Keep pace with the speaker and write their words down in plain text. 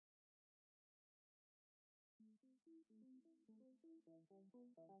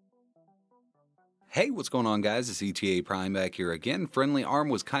Hey, what's going on, guys? It's ETA Prime back here again. FriendlyARM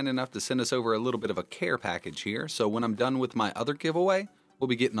was kind enough to send us over a little bit of a care package here, so when I'm done with my other giveaway, we'll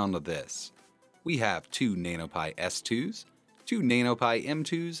be getting onto this. We have 2 Nano PI S2s, 2 Nano PI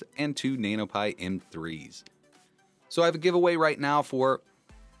M2s, and 2 Nano PI M3s. So I have a giveaway right now for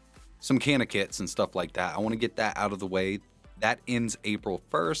some Canna kits and stuff like that. I want to get that out of the way. That ends April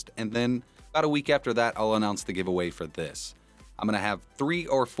 1st, and then about a week after that, I'll announce the giveaway for this. I'm going to have 3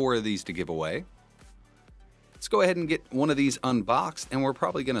 or 4 of these to give away. Let's go ahead and get one of these unboxed, and we're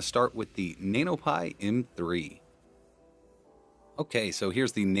probably going to start with the Nano PI M3. Okay, so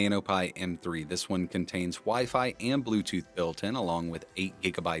here's the Nano PI M3. This one contains Wi-Fi and Bluetooth built in, along with 8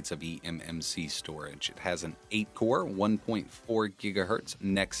 GB of eMMC storage. It has an 8-core, 1.4 GHz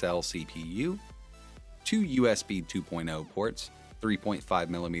Nextel CPU, 2 USB 2.0 ports,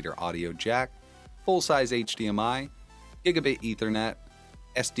 3.5mm audio jack, full-size HDMI, gigabit Ethernet,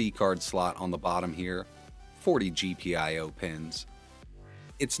 SD card slot on the bottom here, 40 GPIO pins.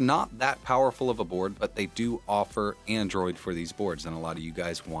 It's not that powerful of a board, but they do offer Android for these boards, and a lot of you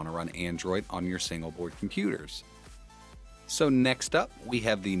guys want to run Android on your single board computers. So next up, we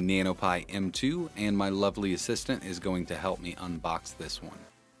have the Nano PI M2, and my lovely assistant is going to help me unbox this one.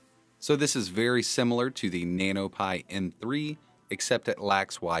 So this is very similar to the Nano PI M3, except it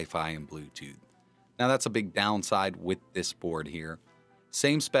lacks Wi-Fi and Bluetooth. Now that's a big downside with this board here.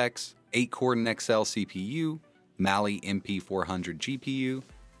 Same specs, 8-core Nextel CPU, Mali MP400 GPU.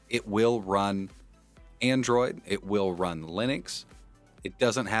 It will run Android, it will run Linux. It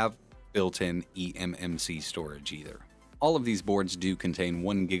doesn't have built-in eMMC storage either. All of these boards do contain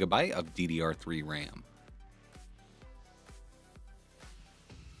 1 GB of DDR3 RAM.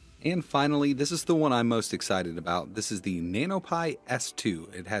 And finally, this is the one I'm most excited about. This is the Nano PI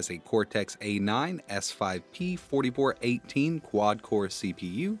S2. It has a Cortex A9 S5P 4418 quad-core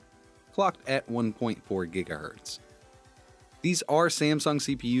CPU, clocked at 1.4 GHz. These are Samsung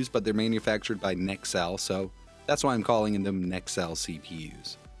CPUs, but they're manufactured by Nextel, so that's why I'm calling them Nextel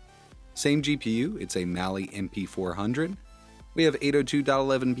CPUs. Same GPU, it's a Mali MP400. We have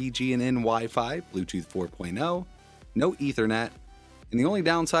 802.11b GNN Wi-Fi, Bluetooth 4.0, no Ethernet, and the only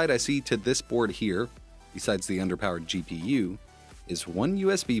downside I see to this board here, besides the underpowered GPU, is one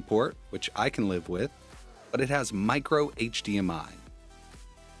USB port, which I can live with, but it has micro HDMI.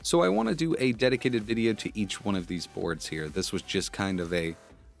 So I want to do a dedicated video to each one of these boards here. This was just kind of a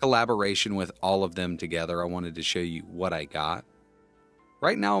collaboration with all of them together. I wanted to show you what I got.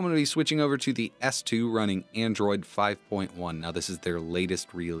 Right now I'm going to be switching over to the S2 running Android 5.1. Now this is their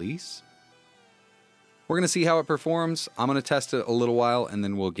latest release. We're going to see how it performs. I'm going to test it a little while, and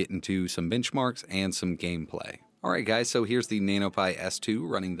then we'll get into some benchmarks and some gameplay. Alright guys, so here's the Nano PI S2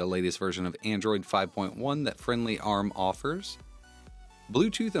 running the latest version of Android 5.1 that FriendlyARM offers.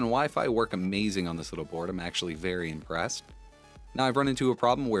 Bluetooth and Wi-Fi work amazing on this little board. I'm actually very impressed. Now I've run into a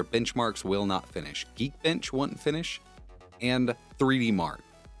problem where benchmarks will not finish. Geekbench wouldn't finish, and 3D Mark.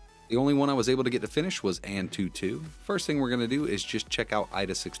 The only one I was able to get to finish was Antutu. First thing we're going to do is just check out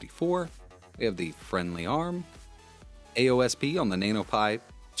IDA64. We have the FriendlyARM, AOSP on the Nano PI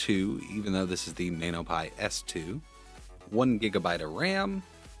 2, even though this is the Nano PI S2, 1 GB of RAM,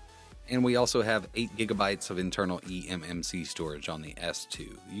 and we also have 8 GB of internal eMMC storage on the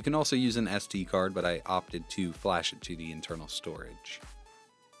S2. You can also use an SD card, but I opted to flash it to the internal storage.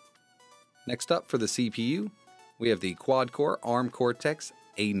 Next up for the CPU, we have the quad-core ARM Cortex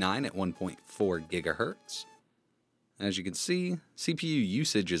A9 at 1.4 GHz. As you can see, CPU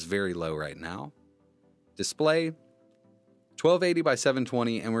usage is very low right now. Display, 1280 by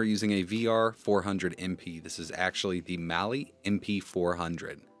 720, and we're using a VR400MP. This is actually the Mali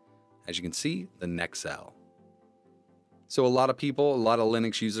MP400. As you can see, the Nextel. So a lot of people, a lot of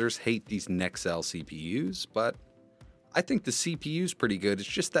Linux users hate these Nextel CPUs, but I think the CPU is pretty good. It's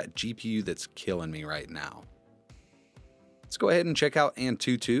just that GPU that's killing me right now. Let's go ahead and check out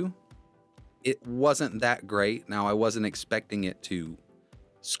Antutu. It wasn't that great. Now, I wasn't expecting it to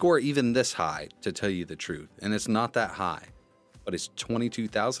score even this high, to tell you the truth. And it's not that high, but it's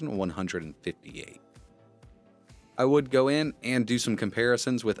 22,158. I would go in and do some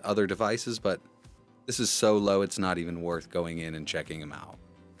comparisons with other devices, but this is so low it's not even worth going in and checking them out.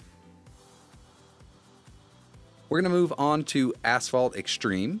 We're going to move on to Asphalt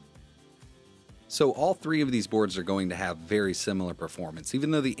Extreme. So all 3 of these boards are going to have very similar performance.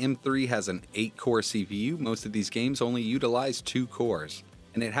 Even though the M3 has an 8-core CPU, most of these games only utilize 2 cores,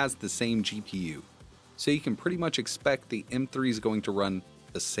 and it has the same GPU. So you can pretty much expect the M3 is going to run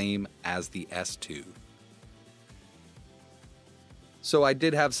the same as the S2. So I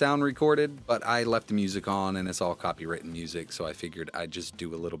did have sound recorded, but I left the music on and it's all copywritten music, so I figured I'd just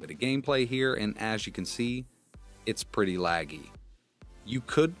do a little bit of gameplay here, and as you can see, it's pretty laggy. You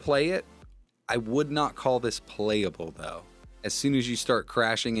could play it. I would not call this playable though. As soon as you start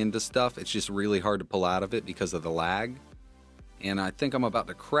crashing into stuff, it's just really hard to pull out of it because of the lag. And I think I'm about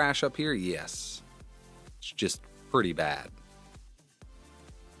to crash up here. Yes. It's just pretty bad.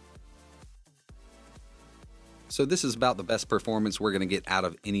 So this is about the best performance we're going to get out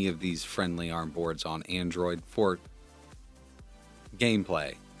of any of these FriendlyARM boards on Android for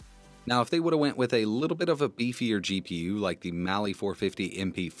gameplay. Now, if they would have went with a little bit of a beefier GPU like the Mali 450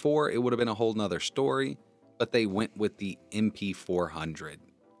 MP4, it would have been a whole nother story, but they went with the MP400.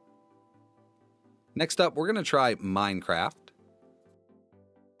 Next up, we're going to try Minecraft.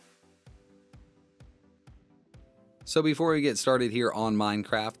 So before we get started here on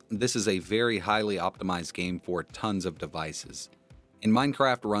Minecraft, this is a very highly optimized game for tons of devices. And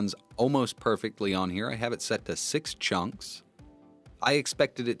Minecraft runs almost perfectly on here. I have it set to 6 chunks. I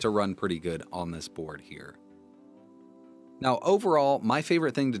expected it to run pretty good on this board here. Now overall, my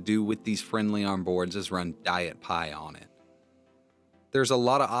favorite thing to do with these FriendlyARM boards is run Diet Pi on it. There's a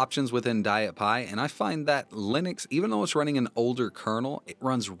lot of options within Diet Pi, and I find that Linux, even though it's running an older kernel, it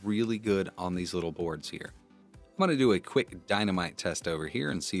runs really good on these little boards here. I'm going to do a quick dynamite test over here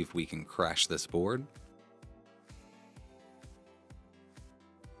and see if we can crash this board.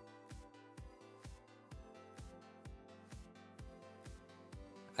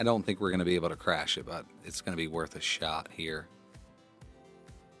 I don't think we're going to be able to crash it, but it's going to be worth a shot here.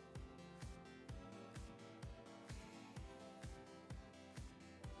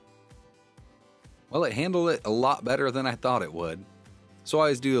 Well, it handled it a lot better than I thought it would. So I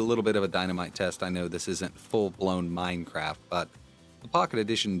always do a little bit of a dynamite test. I know this isn't full-blown Minecraft, but the Pocket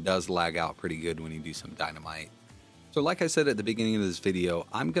Edition does lag out pretty good when you do some dynamite. So like I said at the beginning of this video,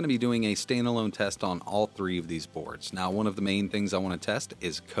 I'm going to be doing a standalone test on all 3 of these boards. Now, one of the main things I want to test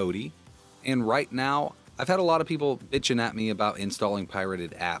is Kodi. And right now, I've had a lot of people bitching at me about installing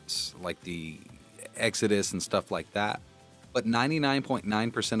pirated apps like the Exodus and stuff like that. But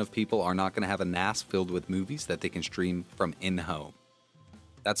 99.9% of people are not going to have a NAS filled with movies that they can stream from in-home.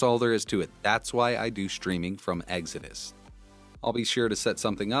 That's all there is to it. That's why I do streaming from Exodus. I'll be sure to set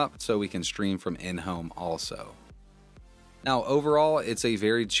something up so we can stream from in-home also. Now overall, it's a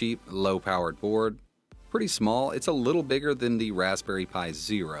very cheap, low-powered board. Pretty small. It's a little bigger than the Raspberry Pi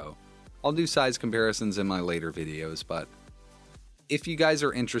Zero. I'll do size comparisons in my later videos, but if you guys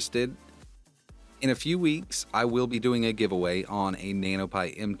are interested, in a few weeks I will be doing a giveaway on a Nano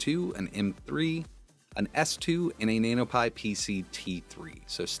PI M2, an M3, an S2, and a Nano PI PC T3.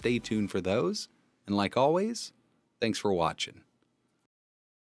 So stay tuned for those, and like always, thanks for watching.